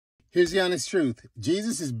Here's the honest truth.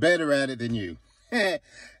 Jesus is better at it than you. Hey,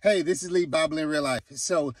 this is Lee Bible in Real Life.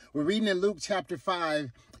 So we're reading in Luke chapter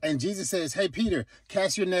 5, and Jesus says, hey, Peter,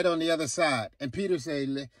 cast your net on the other side. And Peter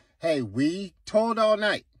said, hey, we toiled all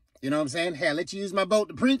night. You know what I'm saying? Hey, I let you use my boat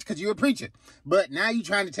to preach because you're a preacher. But now you're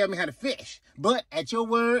trying to tell me how to fish. But at your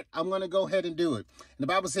word, I'm going to go ahead and do it. And the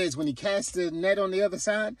Bible says when he cast the net on the other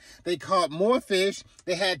side, they caught more fish.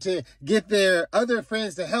 They had to get their other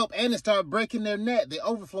friends to help and to start breaking their net. The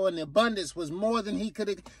overflow and the abundance was more than he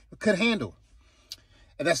could handle.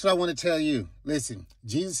 And that's what I want to tell you. Listen,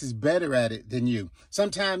 Jesus is better at it than you.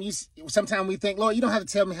 Sometimes we think, Lord, you don't have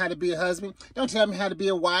to tell me how to be a husband. Don't tell me how to be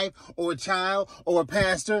a wife or a child or a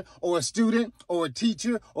pastor or a student or a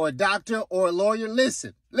teacher or a doctor or a lawyer.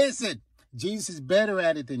 Listen. Jesus is better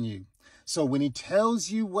at it than you. So when he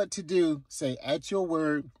tells you what to do, say, at your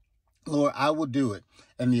word, Lord, I will do it.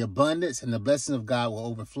 And the abundance and the blessing of God will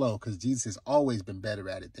overflow because Jesus has always been better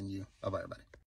at it than you. All right, everybody.